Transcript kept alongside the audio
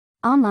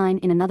Online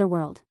in Another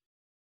World.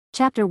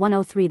 Chapter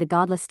 103 The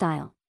Godless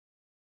Style.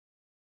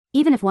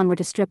 Even if one were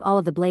to strip all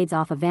of the blades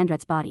off of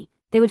Vandret's body,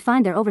 they would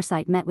find their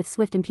oversight met with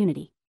swift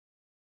impunity.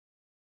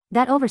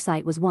 That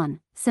oversight was one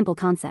simple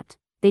concept: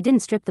 they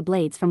didn't strip the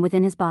blades from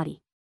within his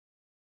body.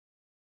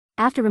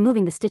 After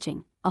removing the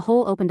stitching, a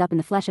hole opened up in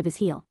the flesh of his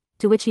heel,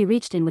 to which he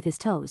reached in with his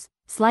toes,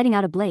 sliding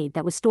out a blade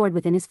that was stored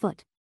within his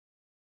foot.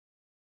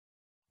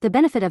 The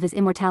benefit of his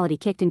immortality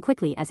kicked in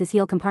quickly as his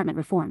heel compartment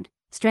reformed,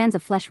 strands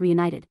of flesh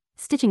reunited,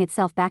 stitching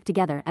itself back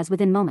together as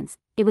within moments,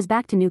 it was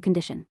back to new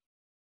condition.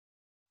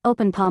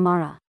 Open Pa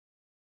Mara.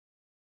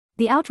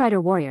 The Outrider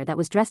warrior that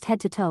was dressed head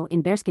to toe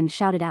in bearskin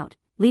shouted out,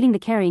 leading the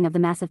carrying of the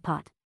massive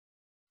pot.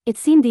 It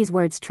seemed these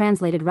words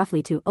translated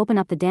roughly to "open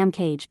up the damn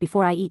cage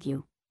before I eat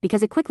you,"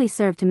 because it quickly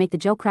served to make the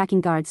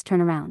joke-cracking guards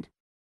turn around.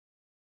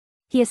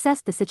 He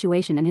assessed the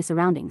situation and his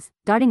surroundings,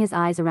 darting his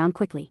eyes around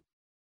quickly.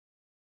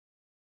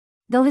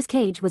 Though his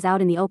cage was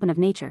out in the open of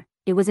nature,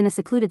 it was in a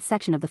secluded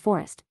section of the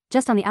forest,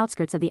 just on the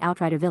outskirts of the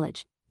Outrider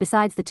village.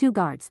 Besides the two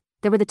guards,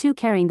 there were the two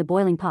carrying the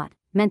boiling pot,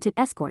 meant to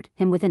escort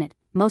him within it,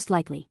 most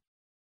likely.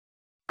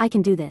 I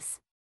can do this.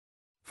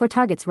 For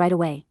targets right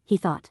away, he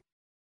thought.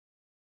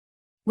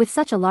 With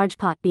such a large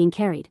pot being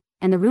carried,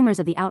 and the rumors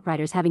of the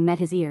Outriders having met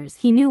his ears,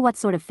 he knew what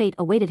sort of fate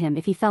awaited him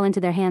if he fell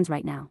into their hands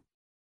right now.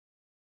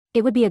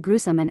 It would be a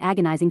gruesome and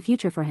agonizing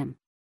future for him.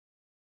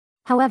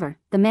 However,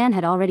 the man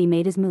had already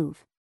made his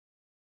move.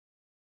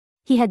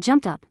 He had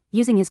jumped up,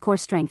 using his core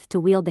strength to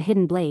wield the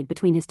hidden blade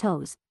between his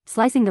toes,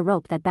 slicing the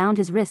rope that bound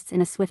his wrists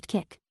in a swift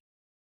kick.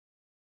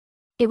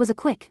 It was a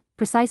quick,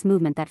 precise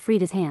movement that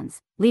freed his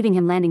hands, leaving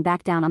him landing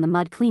back down on the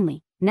mud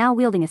cleanly, now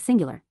wielding a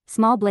singular,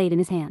 small blade in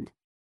his hand.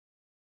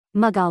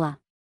 Magala.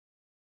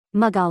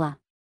 Magala.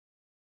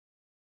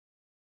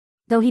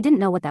 Though he didn't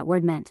know what that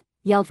word meant,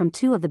 yelled from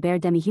two of the bear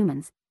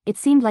demi-humans, it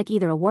seemed like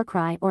either a war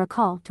cry or a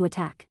call to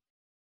attack.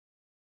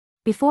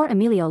 Before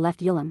Emilio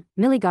left Ulam,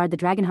 Milligard the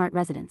Dragonheart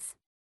residence.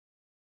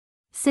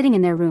 Sitting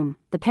in their room,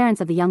 the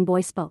parents of the young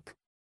boy spoke.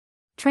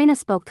 Trina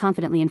spoke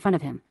confidently in front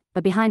of him,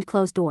 but behind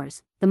closed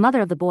doors, the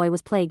mother of the boy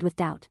was plagued with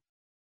doubt.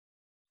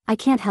 I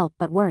can't help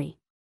but worry.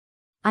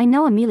 I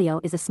know Emilio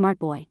is a smart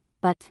boy,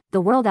 but the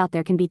world out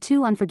there can be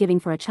too unforgiving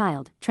for a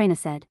child, Trina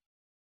said.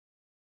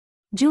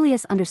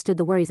 Julius understood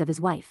the worries of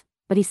his wife,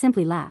 but he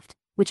simply laughed,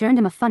 which earned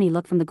him a funny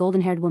look from the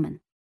golden-haired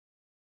woman.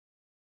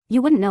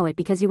 You wouldn't know it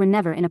because you were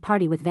never in a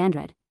party with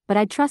Vandred, but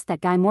I'd trust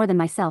that guy more than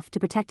myself to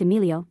protect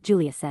Emilio,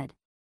 Julius said.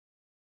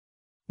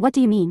 What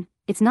do you mean?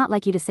 It's not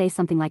like you to say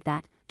something like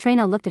that.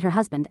 Trina looked at her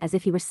husband as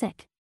if he were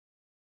sick.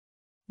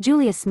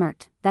 Julius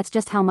smirked. That's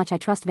just how much I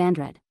trust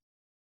Vandred.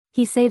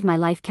 He saved my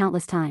life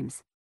countless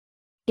times.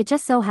 It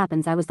just so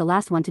happens I was the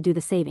last one to do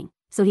the saving,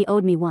 so he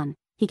owed me one,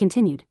 he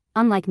continued.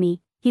 Unlike me,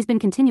 he's been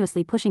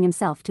continuously pushing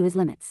himself to his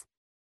limits.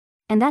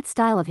 And that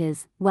style of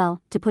his,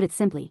 well, to put it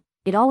simply,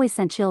 it always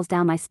sent chills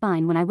down my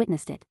spine when I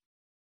witnessed it.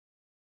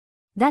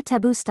 That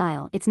taboo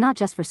style, it's not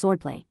just for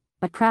swordplay,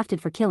 but crafted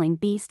for killing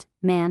beast,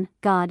 man,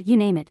 god, you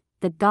name it,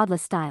 the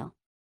godless style.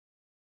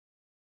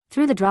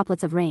 Through the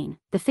droplets of rain,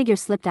 the figure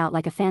slipped out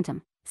like a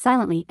phantom,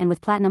 silently and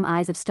with platinum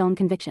eyes of stone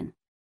conviction.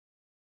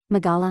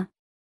 Magala?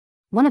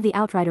 One of the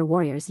Outrider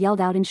warriors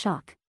yelled out in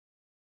shock.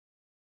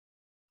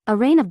 A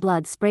rain of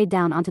blood sprayed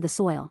down onto the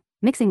soil,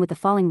 mixing with the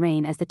falling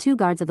rain as the two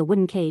guards of the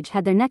wooden cage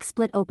had their necks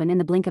split open in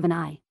the blink of an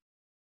eye.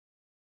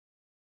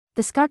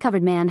 The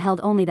scar-covered man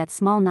held only that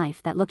small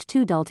knife that looked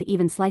too dull to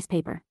even slice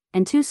paper,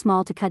 and too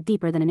small to cut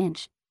deeper than an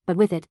inch, but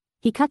with it,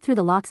 he cut through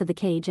the locks of the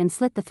cage and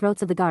slit the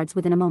throats of the guards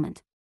within a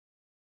moment.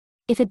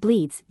 If it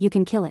bleeds, you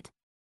can kill it.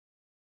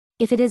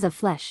 If it is of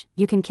flesh,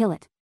 you can kill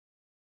it.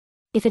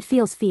 If it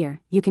feels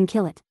fear, you can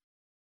kill it.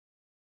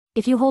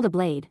 If you hold a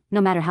blade,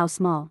 no matter how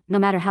small, no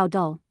matter how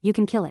dull, you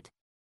can kill it.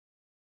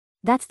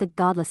 That's the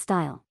godless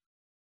style.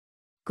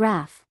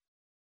 Graph.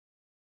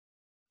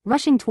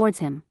 Rushing towards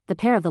him, the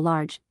pair of the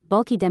large,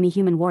 bulky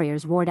demi-human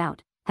warriors roared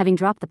out, having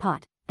dropped the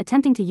pot,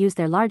 attempting to use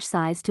their large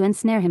size to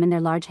ensnare him in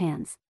their large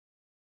hands.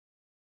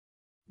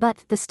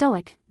 But the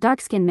stoic,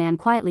 dark-skinned man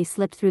quietly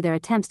slipped through their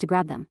attempts to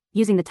grab them,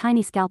 using the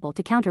tiny scalpel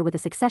to counter with a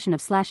succession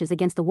of slashes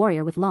against the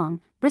warrior with long,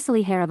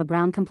 bristly hair of a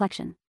brown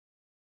complexion.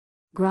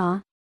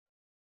 Gra.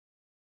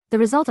 The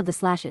result of the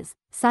slashes,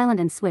 silent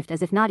and swift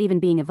as if not even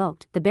being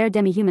evoked, the bear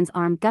demi-human's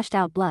arm gushed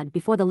out blood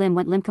before the limb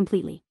went limp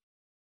completely.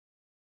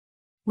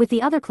 With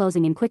the other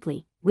closing in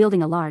quickly,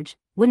 wielding a large,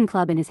 wooden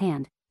club in his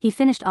hand, he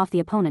finished off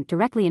the opponent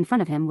directly in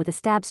front of him with a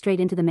stab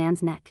straight into the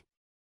man's neck.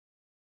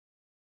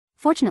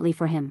 Fortunately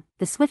for him,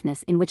 the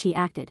swiftness in which he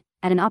acted,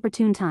 at an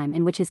opportune time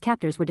in which his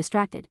captors were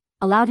distracted,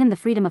 allowed him the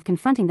freedom of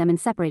confronting them in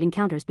separate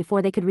encounters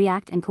before they could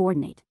react and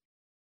coordinate.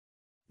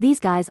 These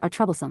guys are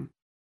troublesome.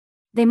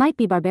 They might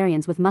be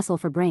barbarians with muscle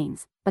for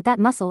brains, but that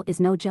muscle is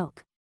no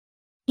joke.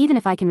 Even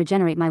if I can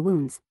regenerate my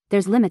wounds,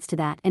 there's limits to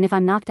that, and if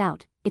I'm knocked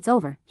out, it's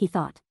over, he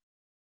thought.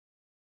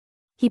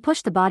 He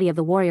pushed the body of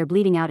the warrior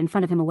bleeding out in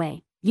front of him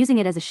away, using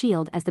it as a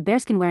shield as the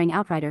bearskin-wearing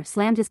Outrider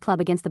slammed his club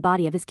against the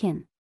body of his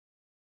kin.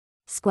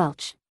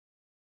 Squelch.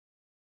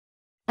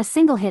 A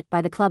single hit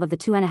by the club of the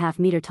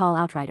 2.5-meter tall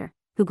Outrider,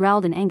 who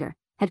growled in anger,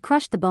 had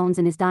crushed the bones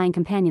in his dying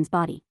companion's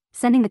body,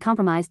 sending the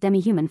compromised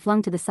demi-human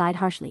flung to the side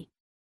harshly.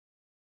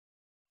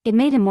 It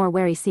made him more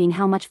wary seeing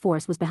how much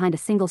force was behind a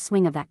single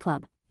swing of that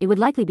club. It would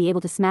likely be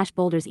able to smash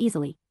boulders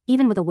easily,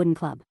 even with a wooden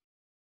club.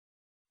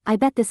 I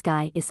bet this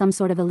guy is some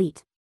sort of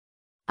elite.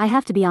 I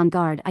have to be on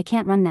guard, I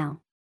can't run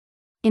now.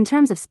 In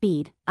terms of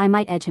speed, I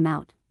might edge him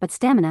out, but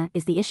stamina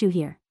is the issue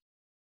here.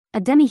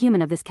 A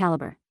demi-human of this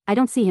caliber, I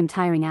don't see him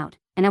tiring out,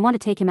 and I want to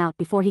take him out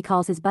before he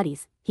calls his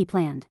buddies, he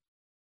planned.